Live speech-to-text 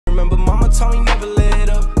time we never let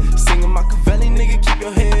up. Singing Machiavelli, nigga, keep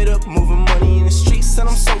your head up. Moving money in the streets, and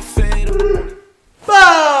I'm so fed up.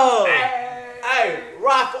 Boom! Hey,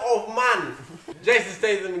 wrath of man. Jason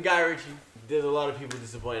Statham and Guy Ritchie. There's a lot of people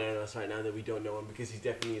disappointed in us right now that we don't know him because he's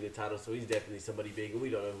definitely in the title, so he's definitely somebody big, and we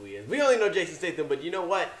don't know who he is. We only know Jason Statham, but you know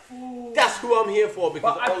what? That's who I'm here for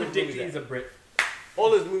because I predict he's a Brit.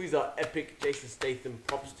 All his movies are epic. Jason Statham,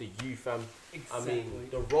 props to you, fam. Exactly. I mean,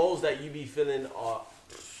 the roles that you be filling are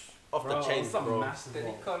off the chain, bro.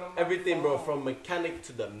 Everything, bro, from Mechanic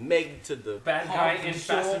to the Meg to the bad guy in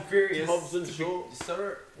Fast and Furious. Hobbs and Shaw.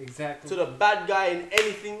 Sir, exactly. To the bad guy in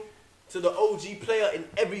anything. To the OG player in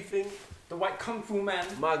everything. The white kung fu man.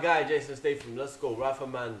 My guy, Jason Statham. Let's go. Rafa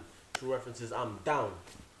man. True references. I'm down.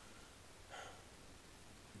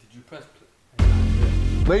 Did you press play?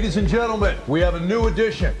 Ladies and gentlemen, we have a new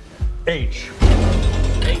addition. H.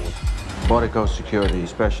 Portico Security,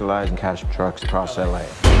 specialize in cash trucks across LA.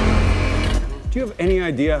 Do you have any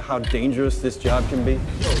idea how dangerous this job can be?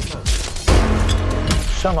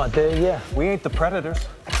 Some idea, yeah. We ain't the predators,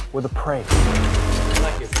 we're the prey.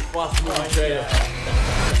 Like it's fast moving trailer.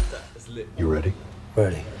 That's lit. You ready?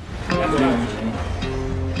 Ready.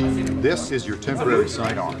 This is your temporary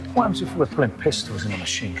sign-on. What happens if we're pulling pistols in a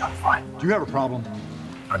machine gun fight? Do you have a problem?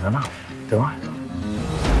 I don't know. Do I?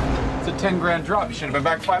 It's a 10 grand drop. You should have been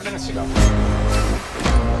back 5 minutes ago.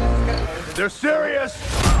 They're serious!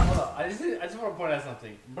 Hold on. I just want to point out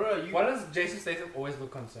something. Bro, why does Jason Statham always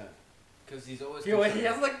look concerned? Because he's always He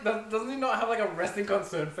has like, doesn't he not have like a resting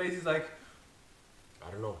concerned face? He's like, I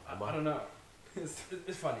don't know. I don't know. It's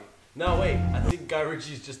funny. No, wait. I think Guy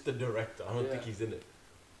Ritchie's just the director. I don't think he's in it.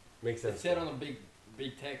 Makes sense. It said on the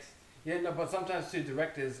big text. Yeah, no, but sometimes too,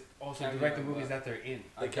 directors also direct the movies that they're in.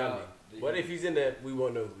 They can be. But if he's in there, we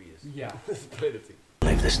won't know who he is. Yeah. Let's play the thing.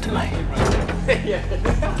 Leave this to me. Yeah.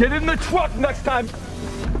 Get in the truck next time!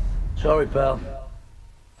 Sorry, pal.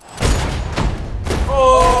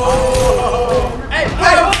 Oh! Hey,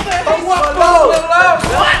 what the heck?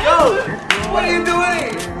 What are you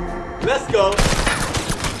doing? Let's go.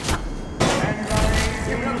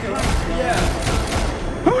 Yeah.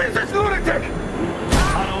 Who is this lunatic?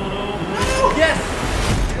 Yes!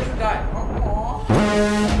 He doesn't die.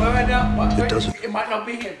 But right now, It doesn't. It might not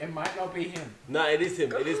be him. It might not be him. Nah, it is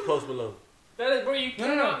him. It is Post Malone. That is, bro, you No.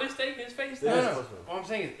 cannot mistake his face. No. No. What I'm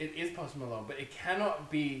saying is, it is Post Malone, but it cannot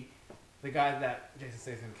be the guy that Jason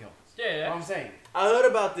Statham killed. Yeah. What I'm saying. I heard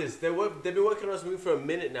about this. They've been working on this movie for a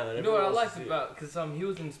minute now. And You know what I everyone wants liked to see about, because he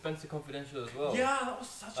was in Spencer Confidential as well. Yeah, that was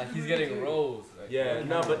such a Like good he's movie, getting dude. roles. Like, Yeah,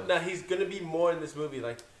 but he's gonna be more in this movie.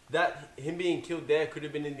 Like that, him being killed there could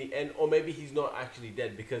have been in the end, or maybe he's not actually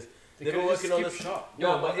dead because they've been working on this. Shot.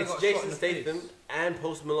 No, Yeah, but they it's got shot in Jason the Statham face. and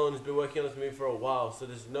Post Malone has been working on this movie for a while, so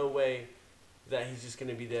there's no way that he's just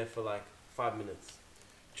gonna be there for like 5 minutes.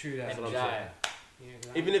 True that. That's what I'm Jai. saying.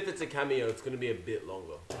 Even if it's a cameo, it's gonna be a bit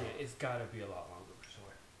longer. Yeah, it's gotta be a lot longer for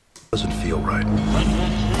sure. Doesn't feel right.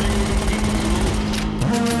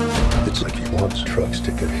 It's like he wants trucks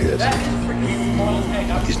to get hit. That is freaking small as heck.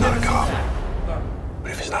 I've He's not a never cop. seen that.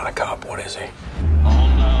 But if he's not a cop, what is he?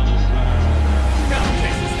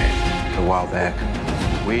 A while back,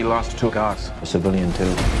 we lost 2 guards, a civilian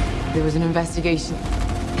too. There was an investigation.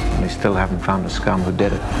 They still haven't found the scum who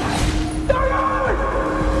did it.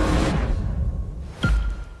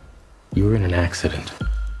 You were in an accident.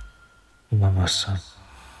 My son.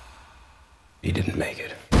 He didn't make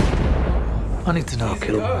it. I need to know who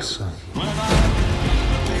killed my son.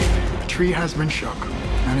 The tree has been shook,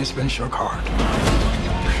 and it's been shook hard.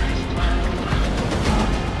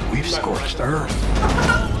 We've scorched the earth.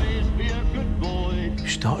 You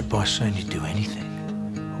started by saying you'd do anything.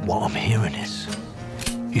 But what I'm hearing is,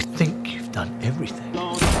 you think you've done everything.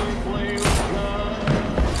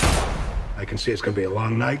 I can see it's gonna be a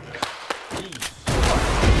long night.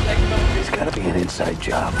 It's gotta be an inside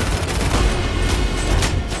job.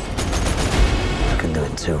 You can do it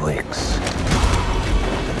in 2 weeks.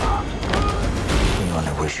 You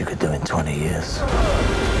only wish you could do it in 20 years.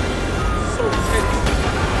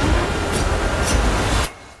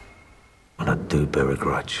 And I do bear a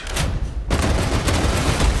grudge.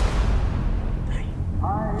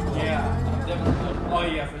 Yeah, definitely. Oh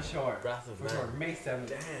yeah, for sure. Wrath of For Man. sure. May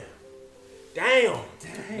 7th. Damn.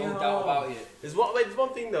 No doubt about it. There's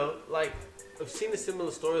one thing though. Like I've seen a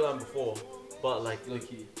similar storyline before, but like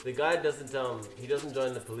Low-key. the guy doesn't he doesn't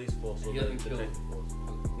join the police force or He the doesn't kill. detective force.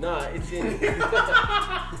 Nah, it's in.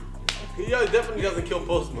 He definitely doesn't kill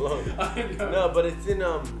Post Malone. I know. No, but it's in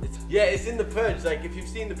it's in the Purge. Like if you've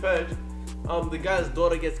seen the Purge, The guy's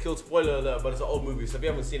daughter gets killed. Spoiler alert, but it's an old movie, so if you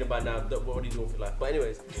haven't seen it by now, what are you doing for life? But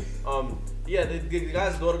anyways, yeah, the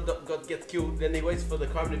guy's daughter gets killed. Then he waits for the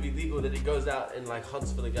crime to be legal. Then he goes out and like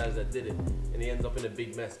hunts for the guys that did it, and he ends up in a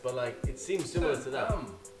big mess. But like, it seems similar to that.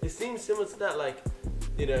 It seems similar to that. Like,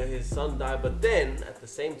 you know, his son died, but then at the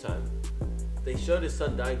same time, they showed his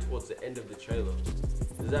son dying towards the end of the trailer.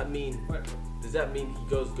 Does that mean? Does that mean he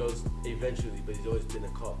goes eventually, but he's always been a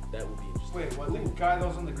cop? That would be interesting. Wait, what? The guy that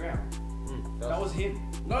was on the ground? That was him.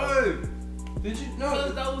 No. Did you?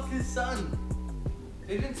 No, that was his son.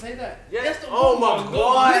 They didn't say that. Yeah. Yes, Oh my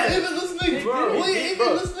God. We're even listening, bro. We're even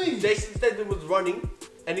listening. Jason Statham was running,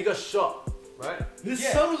 and he got shot. Right. His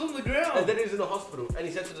son was on the ground. And then he was in the hospital, and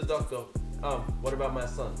he said to the doctor, what about my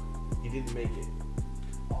son? He didn't make it.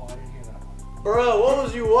 Oh, I didn't hear that one. Bro, what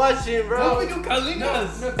was you watching, bro? What were you calling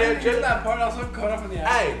us? No, I didn't hear that part. I was so caught up in the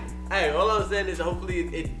action. Hey, all I'm saying is hopefully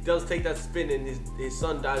it does take that spin and his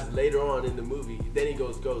son dies later on in the movie. Then he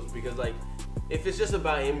goes ghost, because like, if it's just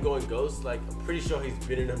about him going ghost, like I'm pretty sure he's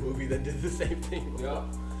been in a movie that did the same thing. Yeah.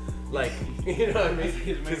 Like, you know what I mean?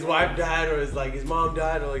 His wife died, or his mom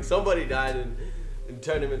died, or like somebody died and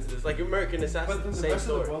turned him into this, like American Assassin. But then the rest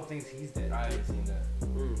of the world thinks he's dead. I haven't seen that.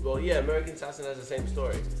 Well, yeah, American Assassin has the same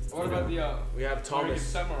story. What about the we have Thomas American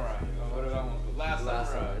Samurai? What about one?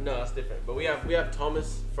 Last Samurai. No, that's different. But we have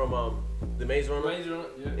Thomas from the Maze Runner.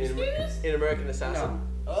 In American Assassin.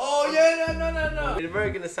 No. Oh yeah, no. In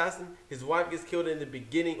American Assassin, his wife gets killed in the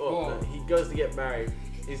beginning. He goes to get married.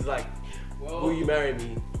 He's like, "Will you marry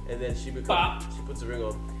me?" And then she puts a ring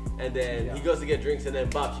on. And then he goes to get drinks, and then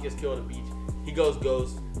she gets killed on the beach. He goes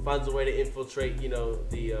ghost, finds a way to infiltrate, you know,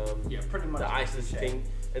 the ISIS thing.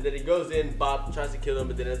 And then he goes in, tries to kill him,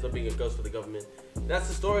 but then ends up being a ghost for the government. That's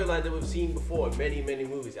the storyline that we've seen before in many, many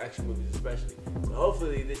movies, action movies especially. So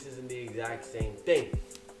hopefully this isn't the exact same thing.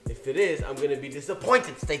 If it is, I'm gonna be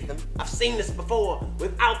disappointed, Statham. I've seen this before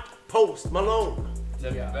without Post Malone. It's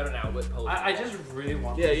better now with Post. I just really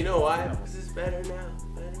want. Yeah, you know why? Because it's better now.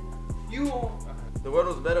 The world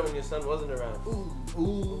was better when your son wasn't around.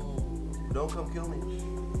 Ooh. Don't come kill me.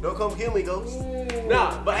 Don't come kill me, ghost.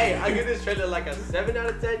 Nah, but hey, I give this trailer like a 7 out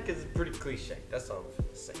of 10 because it's pretty cliche. That's all I'm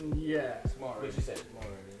gonna say. Yeah. Smart. What you say?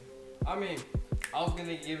 I mean, I was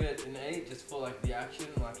gonna give it an 8 just for like the action,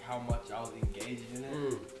 like how much I was engaged in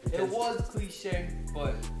it. It was cliche,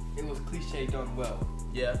 but it was cliche done well.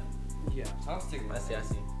 Yeah. Yeah. So I'm sticking with I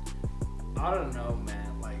see. I don't know,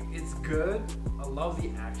 man. Like, it's good. I love the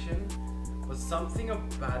action, but something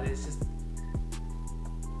about it is just.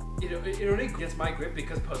 It only gets my grip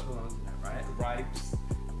because Post Malone's in it, right? Gripes.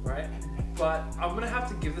 Right? But I'm gonna have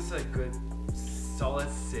to give this a good solid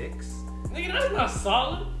 6. Nigga, that's not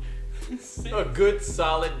solid. A good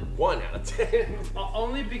solid 1 out of 10.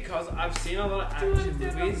 Only because I've seen a lot of action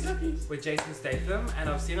movies with Jason Statham, and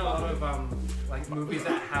I've seen a lot of like movies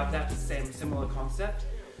that have that similar concept.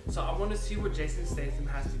 So I want to see what Jason Statham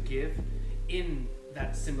has to give in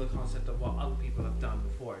that similar concept of what other people have done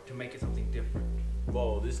before to make it something different.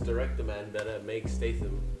 Whoa, this director man better make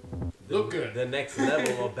Statham look good. The next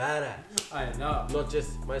level of badass. I know. Not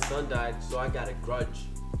just my son died, so I got a grudge.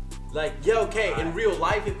 Like, yeah, okay, in real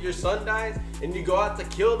life, if your son dies and you go out to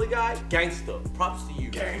kill the guy, gangster, props to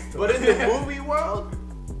you. Gangster. But in the movie world,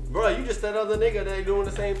 bro, you just another nigga that ain't doing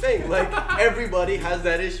the same thing. Like, everybody has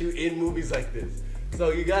that issue in movies like this.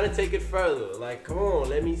 So you gotta take it further. Like, come on,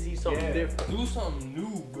 let me see something different. Do something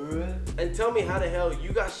new, bro. And tell me how the hell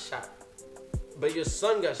you got shot, but your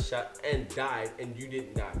son got shot and died, and you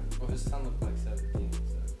didn't die. Well, his son looked like 17. So.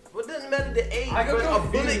 Well, it doesn't matter the age, I but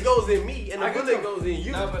a bullet goes in me, and a bullet goes in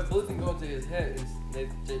you. No, but bullet didn't go into his head.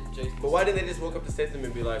 Jason. But why didn't they just walk up to Statham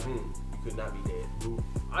and be like, you could not be dead. Boo.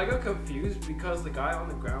 I got confused because the guy on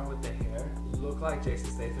the ground with the hair looked like Jason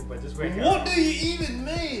Statham, but just wearing hair. What do you even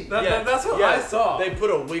mean? That's what I saw. They put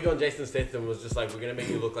a wig on Jason Statham, was just like, we're gonna make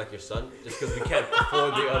you look like your son, just because we can't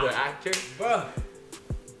afford the other actor. Bro.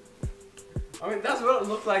 I mean, that's what it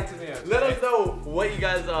looked like to me. Let us know what you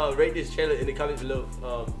guys rate this trailer in the comments below,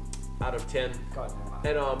 out of 10.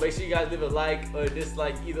 And make sure you guys leave a like or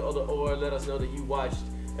dislike, either or. Let us know that you watched.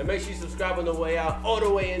 And make sure you subscribe on the way out, all the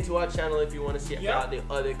way into our channel if you want to see out the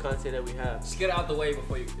other content that we have. Just get out the way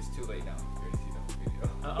before it's too late now. You already see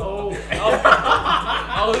that Oh. video.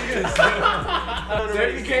 I was gonna say.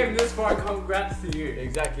 There you came this far, congrats to you.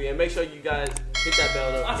 Exactly, and make sure you guys hit that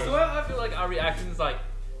bell notification. I swear I feel like our reaction is like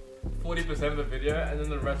 40% of the video, and then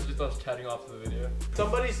the rest is just us chatting after the video.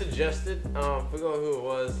 Somebody suggested, forgot who it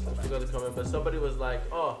was, I forgot the comment, but somebody was like,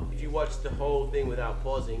 oh, if you watch the whole thing without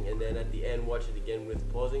pausing, and then at the end watch it again with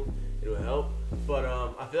pausing, it will help. But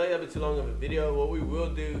I feel like that'd be too long of a video. What we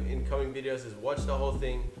will do in coming videos is watch the whole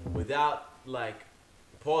thing without like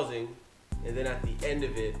pausing, and then at the end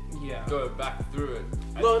of it, go back through it.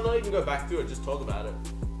 No, not even go back through it. Just talk about it,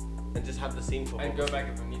 and just have the scene for. And go back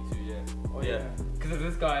if we need to. Oh yeah. Because if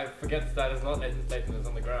this guy forgets that it's not Jason Statham that's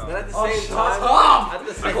on the ground. Then at the same time, at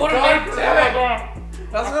the same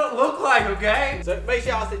That's what it looked like, okay? So make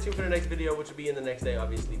sure y'all stay tuned for the next video, which will be in the next day,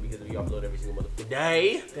 obviously, because we upload every single motherfucking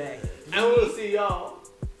day. And we'll see y'all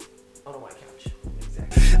on the white couch.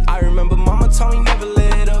 I remember mama told me never let